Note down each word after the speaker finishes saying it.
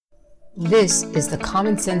This is the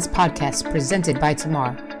Common Sense Podcast presented by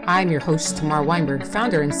Tamar. I'm your host, Tamar Weinberg,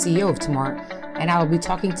 founder and CEO of Tamar, and I will be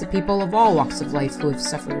talking to people of all walks of life who have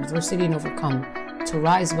suffered adversity and overcome to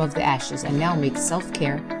rise above the ashes and now make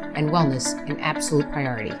self-care and wellness an absolute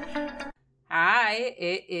priority. Hi,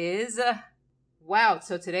 it is,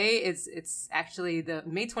 so today it's actually the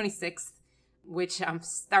May 26th, which I'm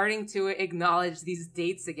starting to acknowledge these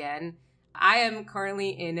dates again. I am currently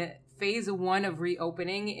in phase 1 of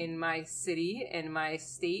reopening in my city, in my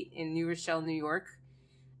state, in New Rochelle, New York.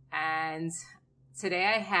 And today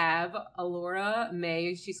I have Alora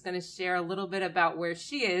May. She's going to share a little bit about where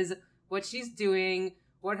she is, what she's doing,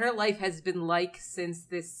 what her life has been like since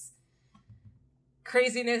this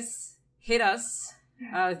craziness hit us.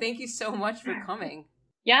 Thank you so much for coming.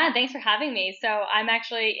 Yeah, thanks for having me. So I'm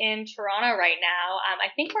actually in Toronto right now. I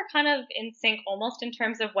think we're kind of in sync almost in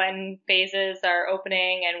terms of when phases are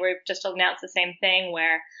opening, and we've just announced the same thing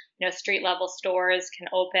where, street level stores can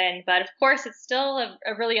open. But of course, it's still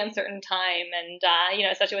a really uncertain time. And,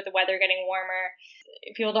 especially with the weather getting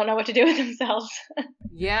warmer, people don't know what to do with themselves.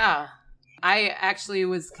 Yeah. I actually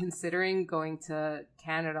was considering going to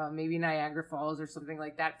Canada, maybe Niagara Falls or something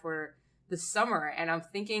like that for the summer. And I'm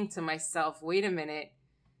thinking to myself, wait a minute.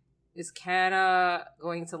 Is Canada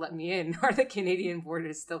going to let me in? Are the Canadian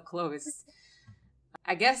borders still closed?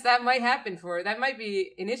 I guess that might happen that might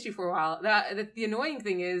be an issue for a while. The annoying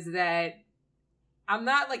thing is that I'm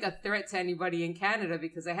not like a threat to anybody in Canada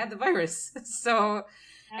because I had the virus. So,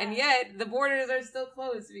 and yet the borders are still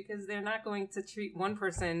closed because they're not going to treat one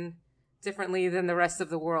person differently than the rest of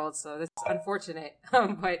the world. So that's unfortunate.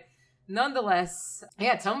 But nonetheless,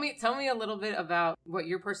 yeah, tell me a little bit about what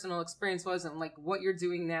your personal experience was and like what you're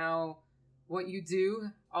doing now, what you do,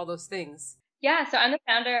 all those things. Yeah, so I'm the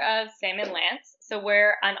founder of Sam & Lance. So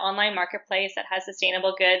we're an online marketplace that has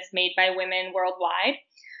sustainable goods made by women worldwide.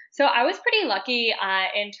 So I was pretty lucky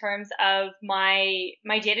in terms of my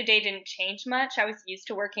day-to-day didn't change much. I was used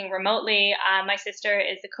to working remotely. My sister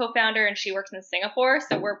is the co-founder and she works in Singapore.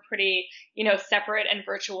 So we're pretty, separate and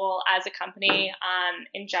virtual as a company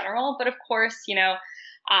in general. But of course,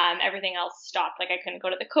 everything else stopped. Like I couldn't go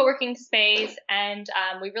to the co-working space. And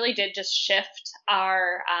we really did just shift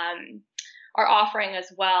our offering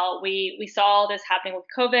as well. We saw this happening with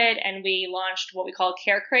COVID and we launched what we call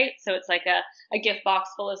Care Crate. So it's like a gift box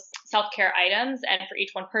full of self-care items. And for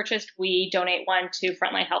each one purchased, we donate one to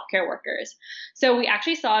frontline healthcare workers. So we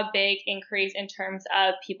actually saw a big increase in terms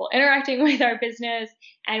of people interacting with our business.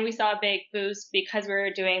 And we saw a big boost because we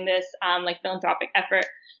were doing this philanthropic effort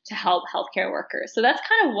to help healthcare workers. So that's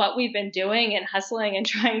kind of what we've been doing and hustling and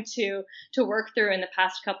trying to work through in the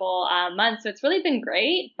past couple months. So it's really been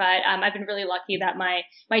great, but I've been really lucky that my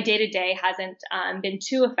day-to-day hasn't been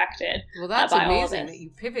too affected. Well, that's amazing that you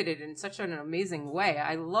pivoted in such an amazing way.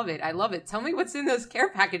 I love it. Tell me what's in those care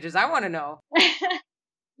packages. I want to know.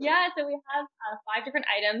 Yeah, so we have 5 different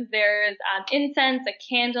items. There's incense, a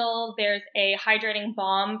candle, there's a hydrating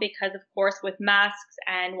balm because, of course, with masks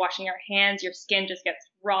and washing our hands, your skin just gets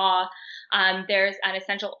raw. There's an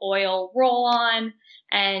essential oil roll-on,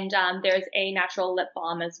 and there's a natural lip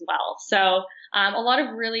balm as well. So a lot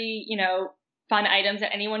of really, fun items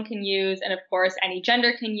that anyone can use, and of course any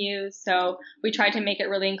gender can use. So we tried to make it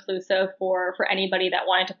really inclusive for anybody that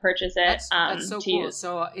wanted to purchase it. That's so cool. Use.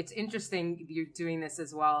 So it's interesting you're doing this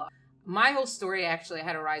as well. My whole story actually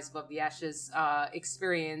had a rise above the ashes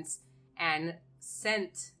experience, and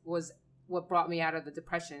scent was what brought me out of the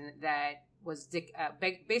depression that was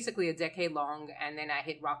basically a decade long, and then I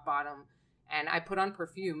hit rock bottom, and I put on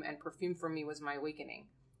perfume, and perfume for me was my awakening.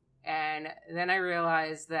 And then I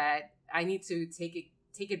realized that I need to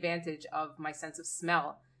take advantage of my sense of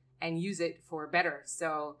smell and use it for better.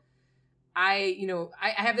 So I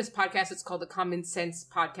have this podcast. It's called the Common Sense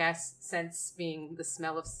Podcast, sense being the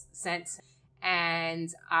smell of scent.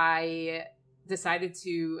 And I decided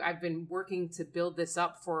I've been working to build this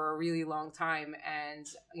up for a really long time. And,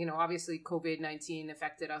 obviously COVID-19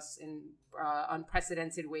 affected us in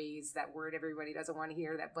unprecedented ways. That word everybody doesn't want to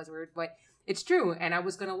hear, that buzzword, but it's true. And I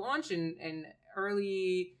was going to launch in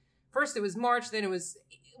early, first it was March, then it was,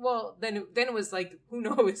 then it was like, who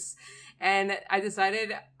knows? And I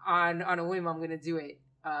decided on a whim, I'm going to do it.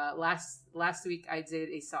 Last week I did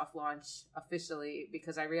a soft launch officially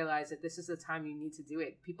because I realized that this is the time you need to do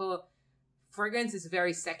it. Fragrance is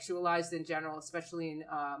very sexualized in general, especially in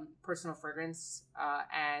personal fragrance.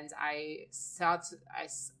 And I said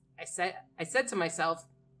to myself,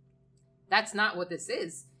 that's not what this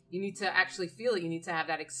is. You need to actually feel it. You need to have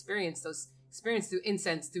that experience, through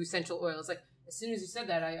incense, through essential oils. Like as soon as you said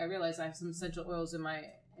that, I realized I have some essential oils in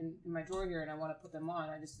in my drawer here and I want to put them on.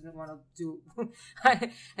 I just didn't want to do, I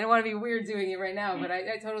didn't want to be weird doing it right now, but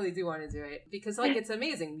I totally do want to do it because like, it's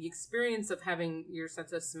amazing. The experience of having your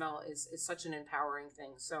sense of smell is such an empowering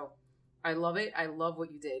thing. So I love it. I love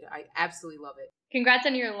what you did. I absolutely love it. Congrats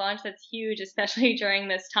on your launch. That's huge, especially during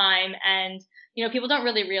this time. And, people don't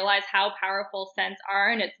really realize how powerful scents are.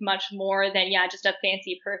 And it's much more than, just a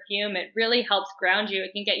fancy perfume. It really helps ground you.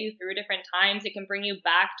 It can get you through different times. It can bring you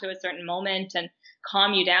back to a certain moment and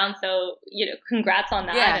calm you down. So, congrats on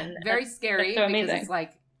that. Yeah, and very scary so because amazing. it's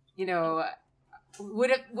like,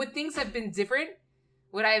 would things have been different?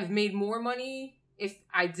 Would I have made more money if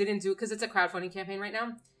I didn't do it? Because it's a crowdfunding campaign right now.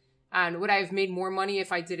 And would I have made more money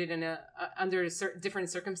if I did it in under different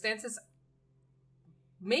circumstances?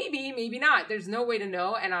 Maybe, maybe not. There's no way to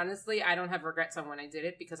know. And honestly, I don't have regrets on when I did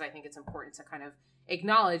it because I think it's important to kind of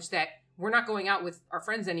acknowledge that we're not going out with our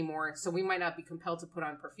friends anymore. So we might not be compelled to put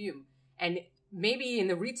on perfume. And maybe in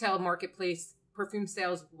the retail marketplace, perfume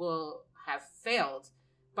sales will have failed.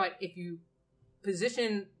 But if you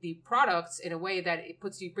position the products in a way that it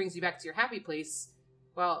brings you back to your happy place,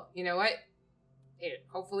 well, you know what? It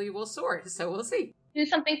hopefully will soar. So we'll see. Do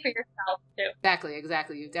something for yourself too.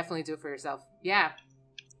 Exactly. You definitely do it for yourself. Yeah.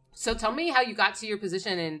 So tell me how you got to your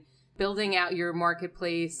position in building out your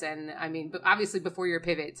marketplace. And I mean, obviously before your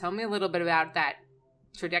pivot, tell me a little bit about that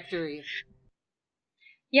trajectory.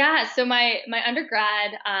 Yeah, so my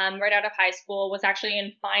undergrad, right out of high school, was actually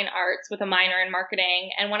in fine arts with a minor in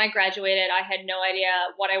marketing. And when I graduated, I had no idea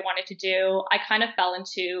what I wanted to do. I kind of fell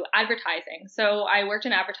into advertising. So I worked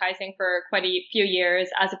in advertising for quite a few years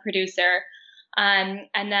as a producer. And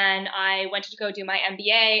then I went to go do my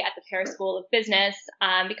MBA at the Paris School of Business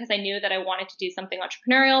because I knew that I wanted to do something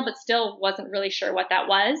entrepreneurial, but still wasn't really sure what that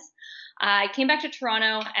was. I came back to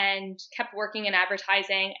Toronto and kept working in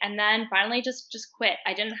advertising and then finally just quit.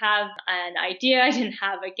 I didn't have an idea. I didn't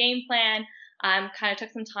have a game plan. Kind of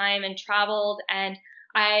took some time and traveled, and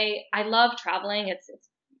I love traveling. It's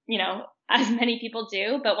as many people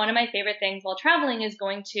do, but one of my favorite things while traveling is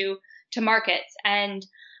going to markets and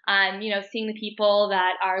seeing the people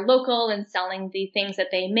that are local and selling the things that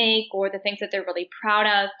they make or the things that they're really proud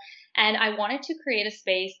of. And I wanted to create a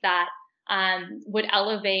space that would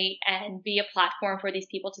elevate and be a platform for these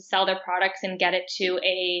people to sell their products and get it to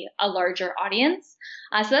a larger audience.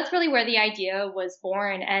 So that's really where the idea was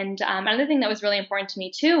born. And another thing that was really important to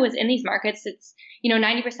me too was in these markets, it's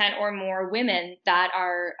 90% or more women that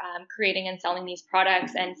are creating and selling these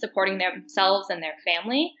products and supporting themselves and their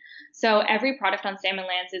family. So every product on Sam &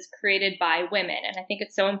 Lance is created by women. And I think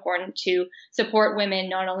it's so important to support women,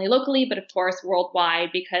 not only locally, but of course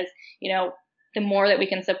worldwide, because, the more that we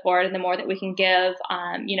can support and the more that we can give,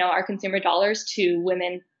 our consumer dollars to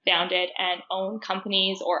women founded and owned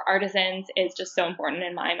companies or artisans is just so important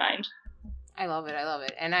in my mind. I love it.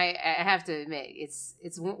 And I have to admit,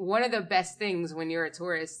 it's one of the best things when you're a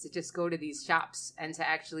tourist to just go to these shops and to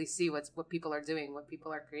actually see what people are doing, what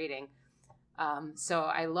people are creating. So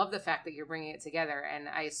I love the fact that you're bringing it together. And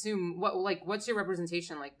I assume what's your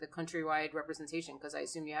representation, like the countrywide representation? Because I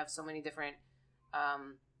assume you have so many different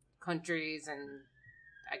countries and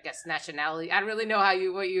I guess nationality. I don't really know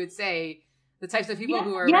what you would say, the types of people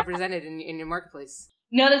who are represented in your marketplace.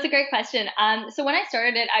 No, that's a great question. So when I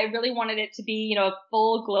started it, I really wanted it to be, a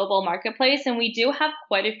full global marketplace. And we do have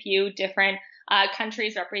quite a few different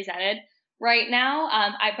countries represented right now.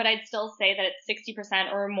 But I'd still say that it's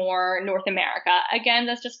 60% or more North America. Again,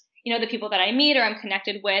 that's just, the people that I meet or I'm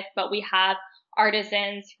connected with, but we have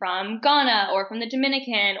artisans from Ghana or from the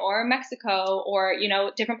Dominican or Mexico or,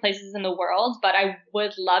 different places in the world. But I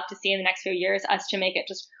would love to see in the next few years us to make it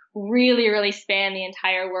just really, really span the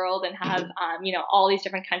entire world and have, all these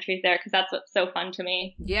different countries there, because that's what's so fun to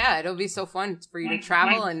me. Yeah, it'll be so fun for you to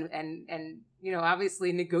travel and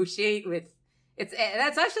obviously negotiate with.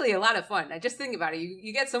 That's actually a lot of fun. I just think about it.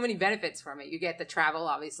 You get so many benefits from it. You get the travel,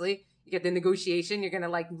 obviously. You get the negotiation. You're gonna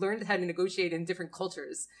learn how to negotiate in different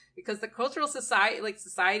cultures because the cultural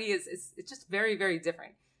society is it's just very, very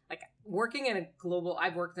different. Like working in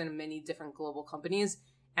I've worked in many different global companies,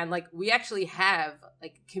 and we actually have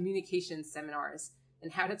communication seminars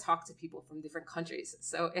and how to talk to people from different countries.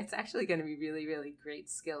 So it's actually going to be really, really great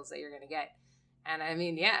skills that you're going to get. And I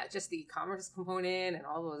mean, just the e-commerce component and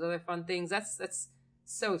all those other fun things. That's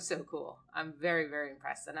so, so cool. I'm very, very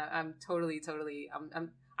impressed. And I'm totally,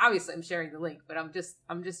 I'm obviously I'm sharing the link, but I'm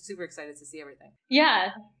just super excited to see everything. Yeah.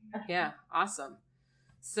 Yeah. Awesome.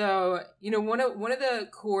 So, one of the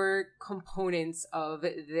core components of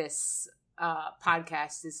this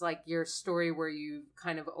podcast is your story where you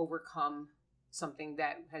kind of overcome something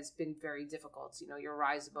that has been very difficult, your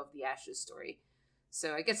rise above the ashes story.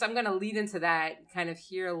 So I guess I'm going to lead into that, kind of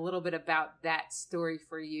hear a little bit about that story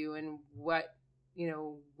for you and what,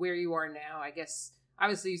 where you are now. I guess,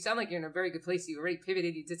 obviously, you sound like you're in a very good place. You already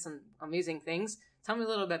pivoted. You did some amazing things. Tell me a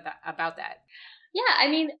little bit about that. Yeah, I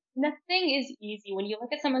mean, nothing is easy. When you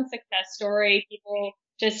look at someone's success story, people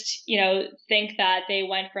just, think that they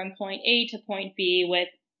went from point A to point B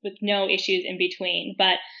with no issues in between.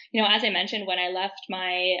 But, as I mentioned, when I left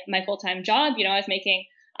my full-time job, I was making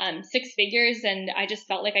six figures and I just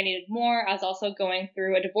felt like I needed more. I was also going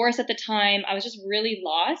through a divorce at the time. I was just really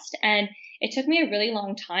lost. And it took me a really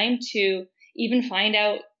long time to even find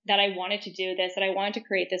out that I wanted to do this, that I wanted to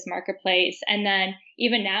create this marketplace. And then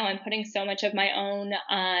even now I'm putting so much of my own,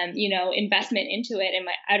 investment into it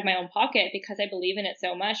out of my own pocket because I believe in it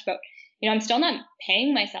so much. But, I'm still not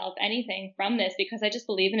paying myself anything from this because I just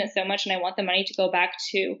believe in it so much. And I want the money to go back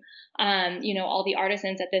to, all the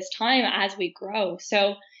artisans at this time as we grow.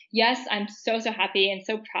 So yes, I'm so happy and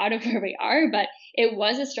so proud of where we are, but it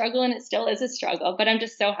was a struggle and it still is a struggle. But I'm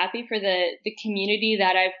just so happy for the community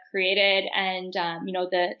that I've created and,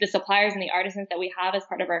 the suppliers and the artisans that we have as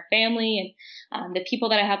part of our family and the people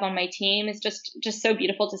that I have on my team. Is just so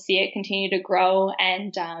beautiful to see it continue to grow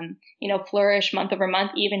and, flourish month over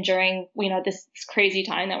month, even during, this crazy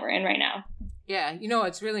time that we're in right now. Yeah,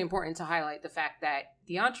 it's really important to highlight the fact that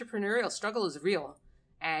the entrepreneurial struggle is real.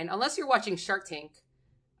 And unless you're watching Shark Tank,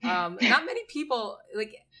 not many people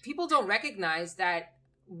don't recognize that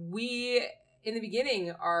we, in the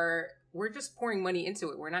beginning, we're just pouring money into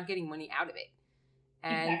it. We're not getting money out of it.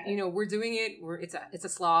 And, Exactly. We're doing it. It's a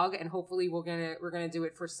slog, and hopefully we're going to do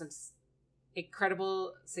it for some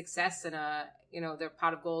incredible success and the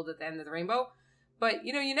pot of gold at the end of the rainbow. But,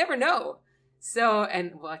 you never know. So,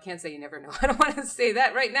 I can't say you never know. I don't want to say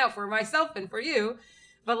that right now for myself and for you.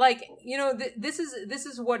 But this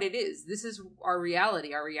is what it is. This is our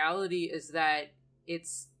reality. Our reality is that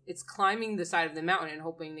it's climbing the side of the mountain and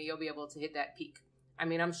hoping that you'll be able to hit that peak. I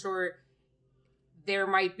mean, I'm sure there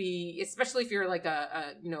might be, especially if you're like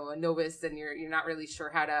a novice and you're not really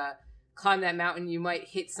sure how to climb that mountain, you might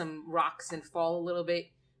hit some rocks and fall a little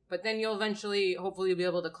bit. But then you'll eventually, hopefully, be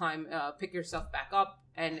able to pick yourself back up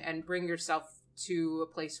and bring yourself to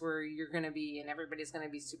a place where you're going to be, and everybody's going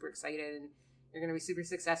to be super excited, and you're going to be super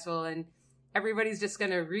successful, and everybody's just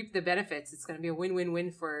going to reap the benefits. It's going to be a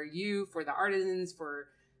win-win-win for you, for the artisans, for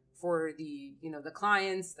the the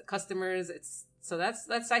clients, the customers.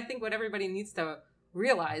 That's I think what everybody needs to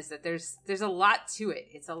realize, that there's a lot to it.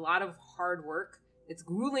 It's a lot of hard work. It's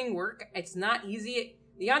grueling work. It's not easy.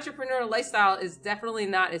 The entrepreneurial lifestyle is definitely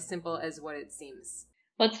not as simple as what it seems.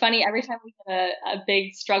 Well, it's funny. Every time we hit a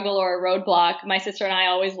big struggle or a roadblock, my sister and I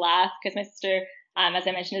always laugh because my sister, as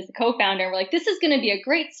I mentioned, is the co-founder. And we're like, this is going to be a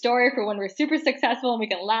great story for when we're super successful and we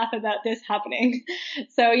can laugh about this happening.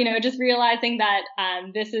 So, just realizing that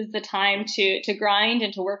this is the time to grind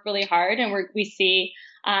and to work really hard. And we see,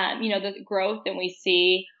 the growth, and we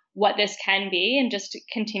see what this can be, and just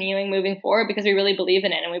continuing moving forward because we really believe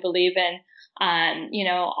in it, and we believe in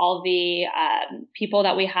all the people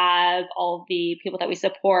that we have, all the people that we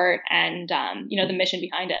support, and the mission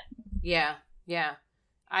behind it. Yeah.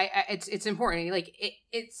 It's important.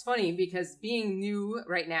 It's funny because being new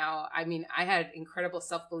right now, I mean, I had incredible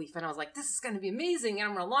self-belief, and I was like, this is going to be amazing, and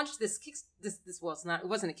I'm going to launch this well, it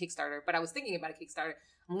wasn't a Kickstarter, but I was thinking about a Kickstarter.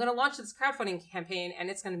 I'm going to launch this crowdfunding campaign, and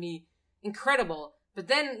it's going to be incredible. But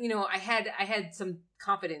then, I had some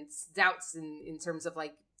confidence doubts in terms of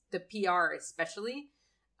the PR, especially.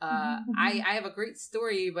 I have a great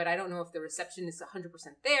story, but I don't know if the reception is 100%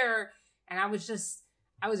 there. And I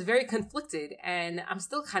was very conflicted, and I'm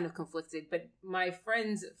still kind of conflicted. But my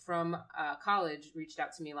friend from college reached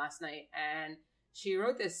out to me last night, and she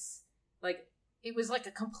wrote this, it was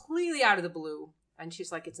a completely out of the blue. And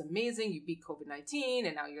she's like, it's amazing. You beat COVID-19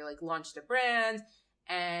 and now you're launched a brand.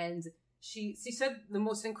 And she said the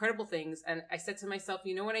most incredible things. And I said to myself,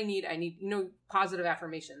 you know what I need? I need, positive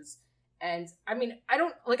affirmations. And I mean, I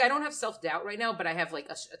don't have self-doubt right now, but I have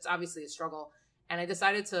it's obviously a struggle. And I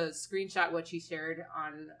decided to screenshot what she shared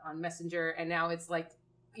on Messenger. And now it's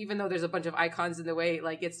even though there's a bunch of icons in the way,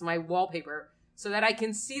 it's my wallpaper, so that I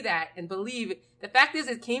can see that and believe. The fact is,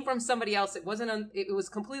 it came from somebody else. It wasn't, it was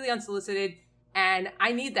completely unsolicited. And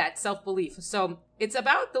I need that self-belief. So it's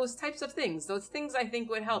about those types of things. Those things I think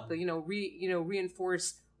would help,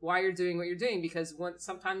 reinforce why you're doing what you're doing, because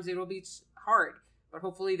sometimes it'll be hard, but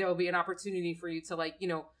hopefully there will be an opportunity for you to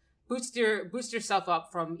boost yourself up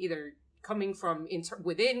from either coming from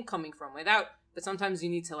within, coming from without. But sometimes you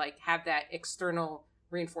need to have that external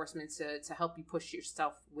reinforcement to help you push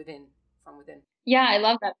yourself from within. Yeah, I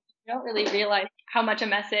love that. You don't really realize how much a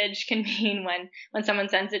message can mean when someone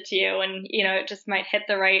sends it to you, and it just might hit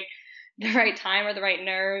the right time or the right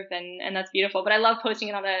nerve, and that's beautiful. But I love posting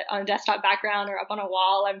it on a desktop background or up on a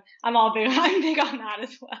wall. I'm all big I'm big on that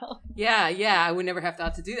as well. Yeah, I would never have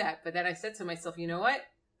thought to do that. But then I said to myself, you know what?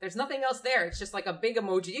 There's nothing else there. It's just like a big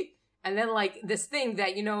emoji. And then like this thing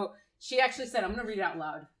that, she actually said, I'm going to read it out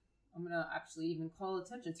loud. I'm going to actually even call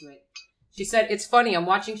attention to it. She said, "It's funny. I'm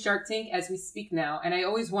watching Shark Tank as we speak now, and I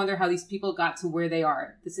always wonder how these people got to where they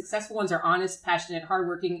are. The successful ones are honest, passionate,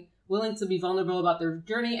 hardworking, willing to be vulnerable about their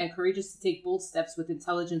journey, and courageous to take bold steps with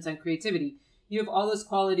intelligence and creativity. You have all those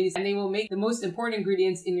qualities, and they will make the most important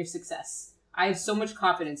ingredients in your success. I have so much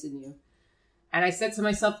confidence in you." And I said to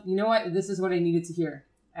myself, you know what? This is what I needed to hear.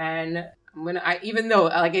 And even though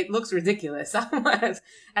like it looks ridiculous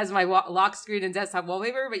as my lock screen and desktop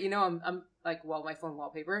wallpaper, but I'm like, my phone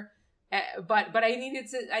wallpaper. But I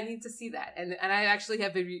need to see that. And I actually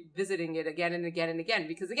have been revisiting it again and again and again,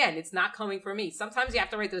 because again, it's not coming from me. Sometimes you have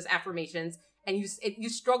to write those affirmations and you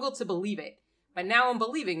struggle to believe it. But now I'm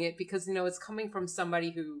believing it because, it's coming from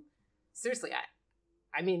somebody who, seriously,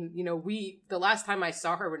 I mean, the last time I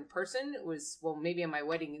saw her in person was, maybe at my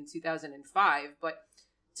wedding in 2005, but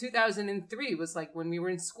 2003 was like when we were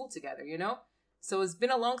in school together, So it's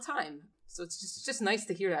been a long time. So it's just nice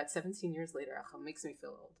to hear that 17 years later. It makes me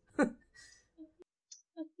feel old.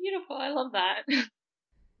 That's beautiful. I love that.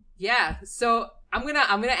 Yeah. So I'm gonna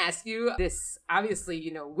ask you this. Obviously,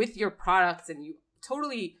 with your products, and you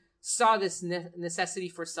totally saw this necessity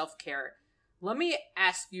for self-care. Let me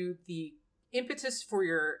ask you the impetus for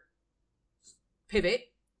your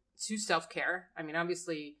pivot to self-care. I mean,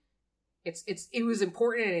 obviously, it was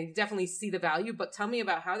important, and I definitely see the value. But tell me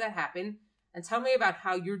about how that happened, and tell me about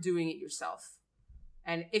how you're doing it yourself,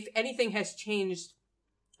 and if anything has changed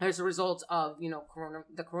as a result of,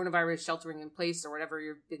 the coronavirus sheltering in place or whatever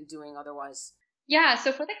you've been doing otherwise. Yeah,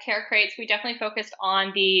 so for the care crates, we definitely focused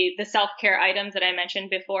on the self-care items that I mentioned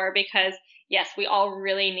before, because yes, we all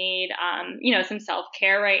really need, some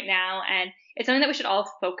self-care right now. And it's something that we should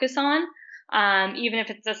all focus on, even if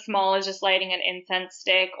it's as small as just lighting an incense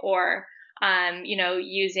stick, or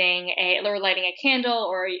lighting a candle,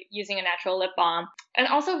 or using a natural lip balm. And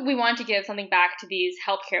also, we want to give something back to these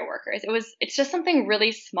healthcare workers. It's just something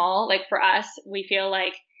really small. Like for us, we feel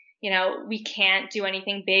like, we can't do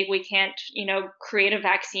anything big. We can't, create a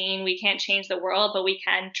vaccine. We can't change the world, but we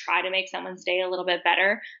can try to make someone's day a little bit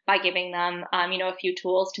better by giving them, a few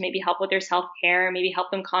tools to maybe help with their self-care, maybe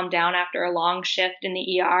help them calm down after a long shift in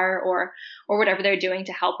the ER, or whatever they're doing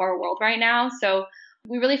to help our world right now. So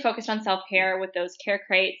we really focused on self-care with those care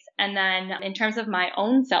crates. And then in terms of my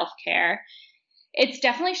own self-care, it's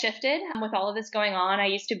definitely shifted with all of this going on. I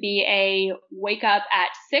used to be a wake up at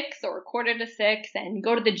 6 or 5:45 and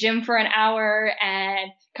go to the gym for an hour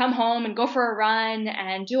and come home and go for a run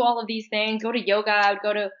and do all of these things, go to yoga. I would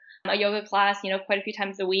go to a yoga class, quite a few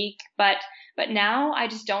times a week. But now I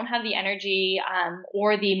just don't have the energy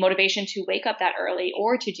or the motivation to wake up that early,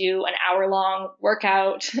 or to do an hour-long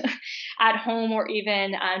workout at home, or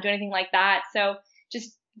even do anything like that. So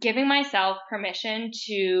just giving myself permission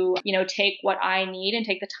to, take what I need and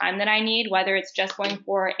take the time that I need, whether it's just going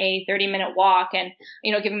for a 30-minute walk and,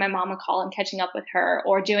 giving my mom a call and catching up with her,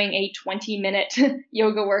 or doing a 20-minute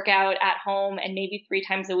yoga workout at home, and maybe 3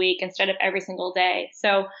 times a week instead of every single day.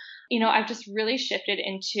 So, I've just really shifted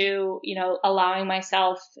into, allowing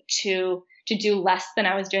myself to do less than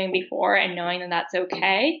I was doing before, and knowing that that's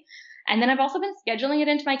okay. And then I've also been scheduling it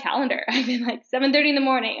into my calendar. I've been like 7:30 in the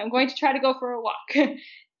morning, I'm going to try to go for a walk.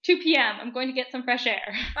 2 p.m., I'm going to get some fresh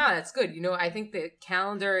air. That's good. I think the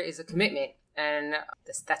calendar is a commitment, and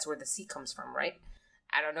that's where the C comes from, right?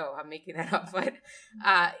 I don't know. I'm making that up, but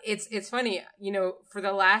it's funny, for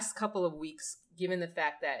the last couple of weeks, given the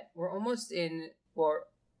fact that we're almost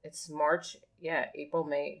it's March, April,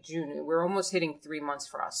 May, June. We're almost hitting 3 months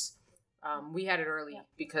for us. We had it early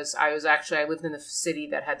because I lived in the city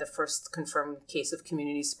that had the first confirmed case of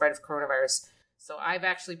community spread of coronavirus. So I've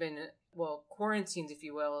actually been, quarantined, if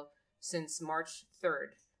you will, since March 3rd,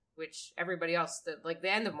 which everybody else,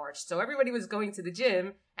 the end of March. So everybody was going to the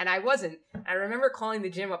gym and I wasn't. I remember calling the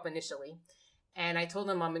gym up initially and I told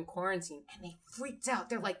them I'm in quarantine, and they freaked out.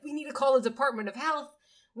 They're like, we need to call the Department of Health.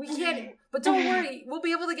 We can't, but don't worry, we'll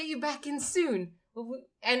be able to get you back in soon.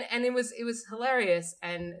 And it was hilarious.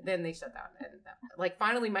 And then they shut down, and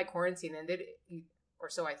finally my quarantine ended, or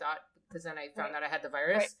so I thought, because then I found out I had the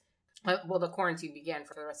virus. Right. The quarantine began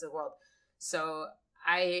for the rest of the world. So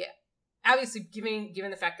I obviously,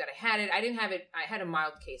 given the fact that I didn't have it, I had a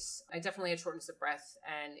mild case. I definitely had shortness of breath,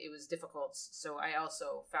 and it was difficult. So I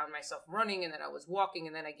also found myself running, and then I was walking,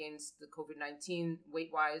 and then I gained the COVID-19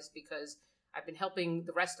 weight-wise because I've been helping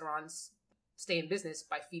the restaurants stay in business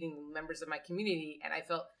by feeding members of my community, and I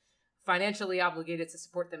felt financially obligated to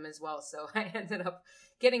support them as well. So I ended up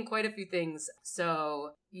getting quite a few things.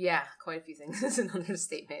 So yeah, quite a few things is an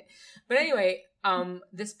understatement. But anyway,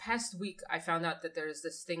 this past week I found out that there's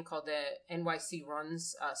this thing called the NYC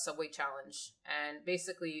Runs Subway Challenge. And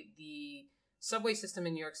basically the subway system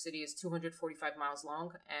in New York City is 245 miles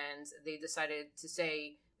long. And they decided to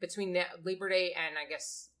say between Labor Day and I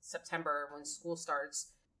guess September when school starts,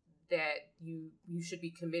 that you should be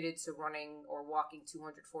committed to running or walking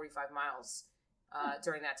 245 miles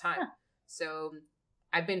during that time. So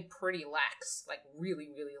I've been pretty lax, like really,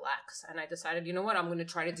 really lax. And I decided, you know what, I'm going to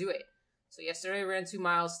try to do it. So yesterday I ran 2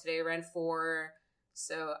 miles. Today I ran 4.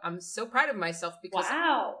 So I'm so proud of myself because,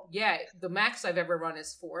 wow. Yeah, the max I've ever run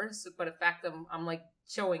is 4. So, but in fact, I'm like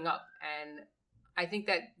showing up. And I think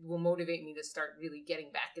that will motivate me to start really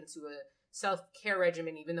getting back into a self-care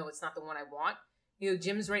regimen, even though it's not the one I want. You know,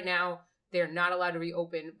 gyms right now, they're not allowed to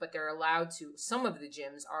reopen, but they're allowed to, some of the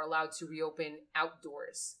gyms are allowed to reopen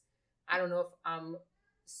outdoors. I don't know if I'm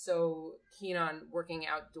so keen on working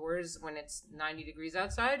outdoors when it's 90 degrees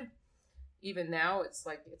outside. Even now, it's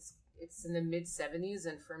like, it's in the mid 70s.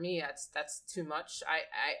 And for me, that's too much.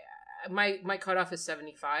 My cutoff is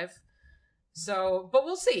 75. So, but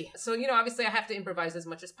we'll see. So, you know, obviously I have to improvise as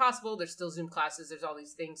much as possible. There's still Zoom classes. There's all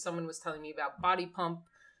these things. Someone was telling me about body pump.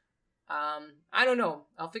 I don't know.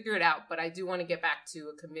 I'll figure it out, but I do want to get back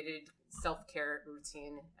to a committed self-care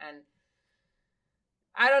routine. And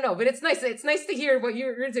I don't know, but it's nice. It's nice to hear what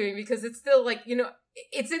you're doing because it's still like, you know,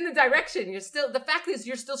 it's in the direction. The fact is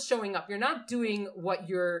you're still showing up. You're not doing what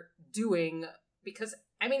you're doing because,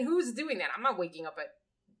 I mean, who's doing that? I'm not waking up at,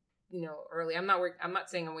 you know, early. I'm not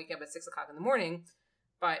saying I'm waking up at 6 o'clock in the morning,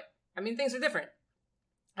 but I mean, things are different.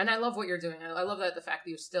 And I love what you're doing. I love that the fact that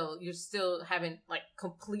you still haven't like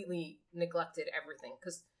completely neglected everything.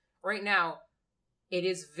 Because right now, it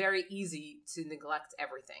is very easy to neglect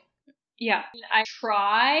everything. Yeah, I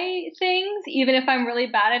try things even if I'm really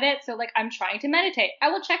bad at it. So like I'm trying to meditate. I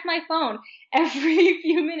will check my phone every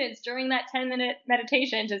few minutes during that 10-minute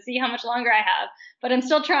meditation to see how much longer I have. But I'm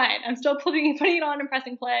still trying. I'm still putting it on and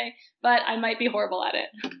pressing play. But I might be horrible at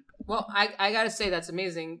it. Well, I gotta say that's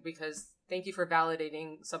amazing because thank you for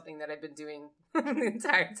validating something that I've been doing the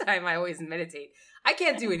entire time. I always meditate. I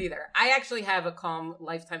can't do it either. I actually have a Calm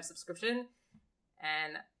lifetime subscription,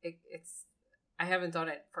 and I haven't done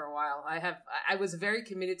it for a while. I was very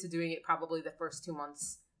committed to doing it probably the first 2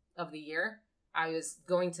 months of the year. I was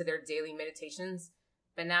going to their daily meditations,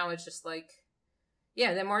 but now it's just like,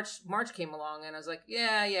 yeah, then March came along and I was like,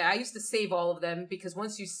 yeah, I used to save all of them because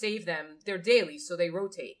once you save them, they're daily, so they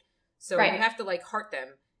rotate. So right. You have to like heart them.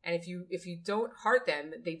 And if you don't heart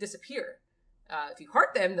them, they disappear. If you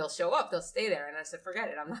heart them, they'll show up. They'll stay there. And I said, forget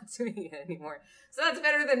it. I'm not doing it anymore. So that's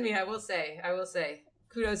better than me, I will say.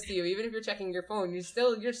 Kudos to you. Even if you're checking your phone, you're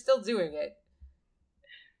still doing it.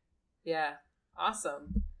 Yeah.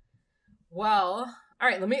 Awesome. Well, all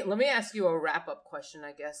right. Let me ask you a wrap-up question,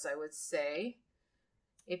 I guess I would say.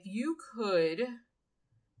 If you could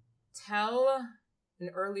tell an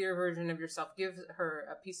earlier version of yourself, give her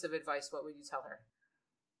a piece of advice, what would you tell her?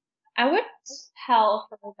 I would tell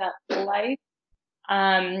her that life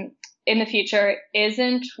in the future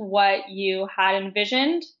isn't what you had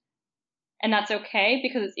envisioned, and that's okay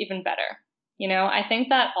because it's even better. You know, I think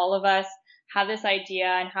that all of us have this idea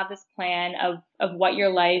and have this plan of what your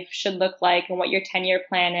life should look like and what your 10-year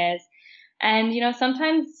plan is. And, you know,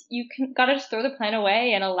 sometimes you gotta just throw the plan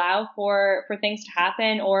away and allow for things to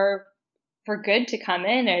happen or for good to come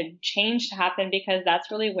in and change to happen, because that's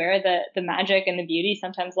really where the magic and the beauty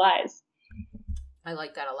sometimes lies. I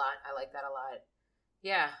like that a lot.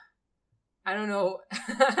 Yeah. I don't know.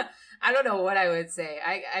 I don't know what I would say.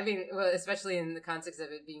 I mean, well, especially in the context of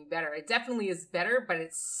it being better. It definitely is better, but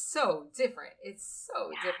it's so different.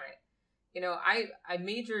 Different. You know, I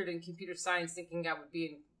majored in computer science thinking I would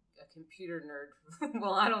be a computer nerd.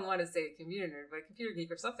 Well, I don't want to say a computer nerd, but a computer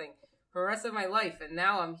geek or something for the rest of my life. And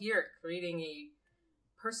now I'm here creating a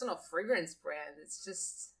personal fragrance brand. It's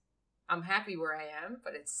just, I'm happy where I am,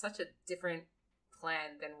 but it's such a different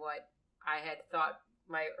plan than what I had thought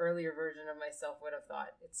my earlier version of myself would have thought.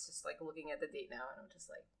 It's just like looking at the date now and I'm just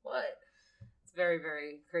like, what? It's very,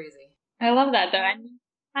 very crazy. I love that though. And you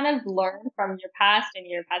kind of learn from your past and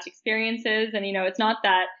your past experiences. And, you know, it's not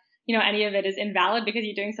that, any of it is invalid because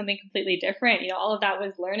you're doing something completely different. All of that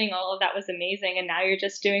was learning, all of that was amazing. And now you're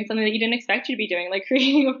just doing something that you didn't expect you to be doing, like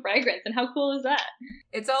creating a fragrance. And how cool is that?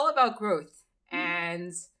 It's all about growth.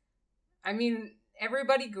 And I mean,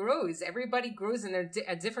 everybody grows in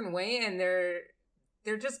a different way, and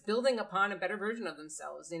they're just building upon a better version of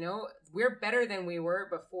themselves. We're better than we were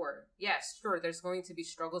before. Yes, sure, there's going to be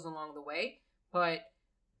struggles along the way, but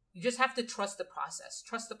you just have to trust the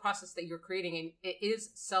process that you're creating, and it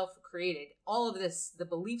is self-created. All of this, the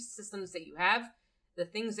belief systems that you have, the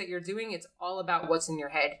things that you're doing, it's all about what's in your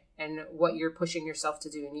head and what you're pushing yourself to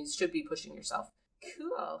do, and you should be pushing yourself.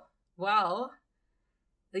 Cool. Well,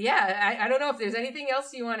 yeah, I don't know if there's anything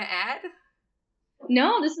else you want to add.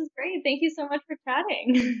 No, this is great. Thank you so much for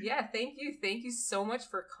chatting. Yeah, thank you. Thank you so much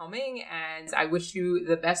for coming, and I wish you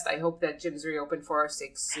the best. I hope that gyms reopen for our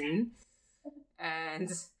sake soon. And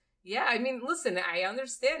yeah, I mean, listen, I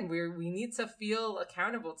understand we need to feel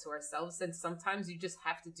accountable to ourselves, and sometimes you just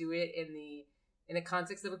have to do it in the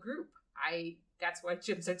context of a group. That's why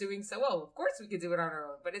gyms are doing so well. Of course we could do it on our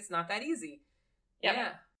own, but it's not that easy. Yep.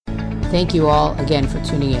 Yeah. Thank you all again for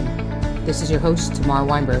tuning in. This is your host, Tamar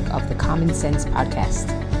Weinberg of the Common Sense Podcast.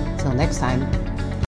 Till next time.